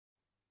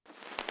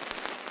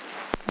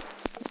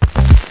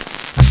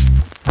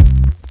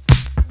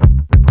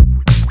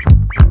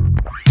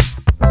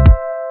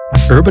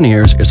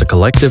Urbanears is a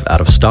collective out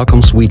of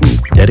Stockholm, Sweden,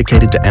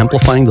 dedicated to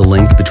amplifying the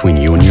link between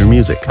you and your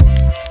music.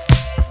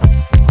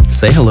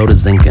 Say hello to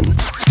Zinken,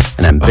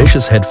 an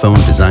ambitious headphone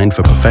designed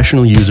for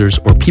professional users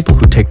or people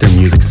who take their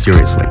music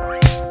seriously.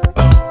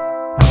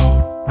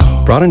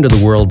 Brought into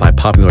the world by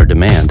popular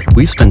demand,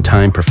 we've spent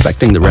time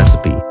perfecting the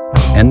recipe,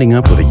 ending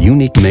up with a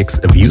unique mix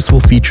of useful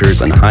features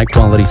and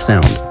high-quality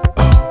sound,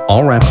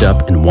 all wrapped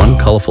up in one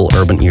colorful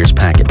Urbanears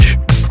package.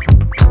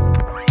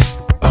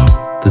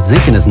 The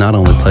Zinken is not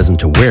only pleasant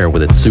to wear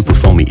with its super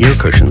foamy ear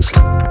cushions,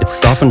 its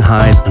softened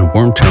highs and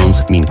warm tones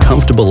mean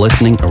comfortable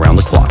listening around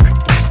the clock.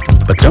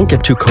 But don't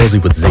get too cozy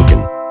with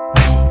Zinken.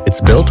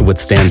 It's built to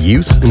withstand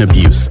use and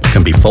abuse,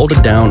 can be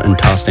folded down and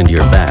tossed into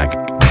your bag,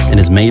 and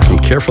is made from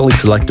carefully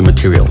selected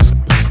materials,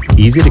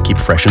 easy to keep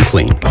fresh and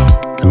clean.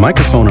 The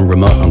microphone and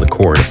remote on the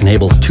cord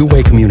enables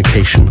two-way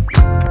communication,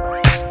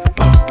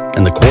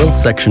 and the coiled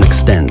section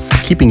extends,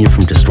 keeping you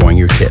from destroying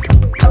your kit.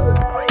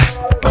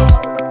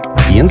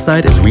 The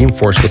inside is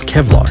reinforced with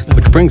Kevlar,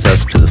 which brings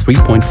us to the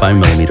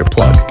 3.5mm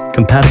plug,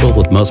 compatible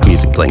with most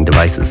music playing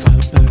devices.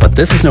 But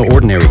this is no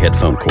ordinary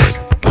headphone cord.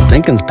 The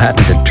Zinken's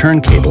patented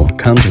turn cable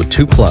comes with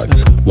two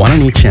plugs, one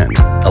on each end,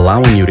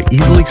 allowing you to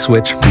easily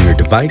switch from your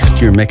device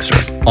to your mixer,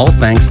 all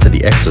thanks to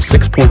the extra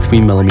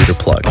 6.3mm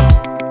plug.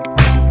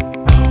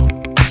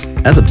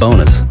 As a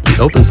bonus, the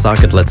open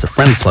socket lets a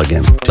friend plug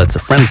in, lets a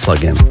friend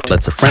plug in,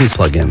 lets a friend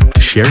plug in to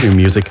share your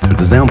music through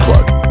the sound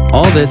plug.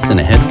 All this in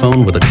a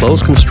headphone with a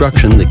closed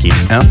construction that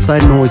keeps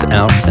outside noise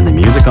out and the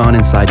music on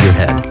inside your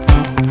head.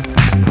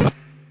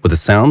 With a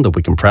sound that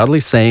we can proudly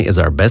say is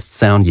our best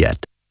sound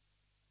yet.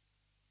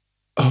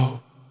 Oh.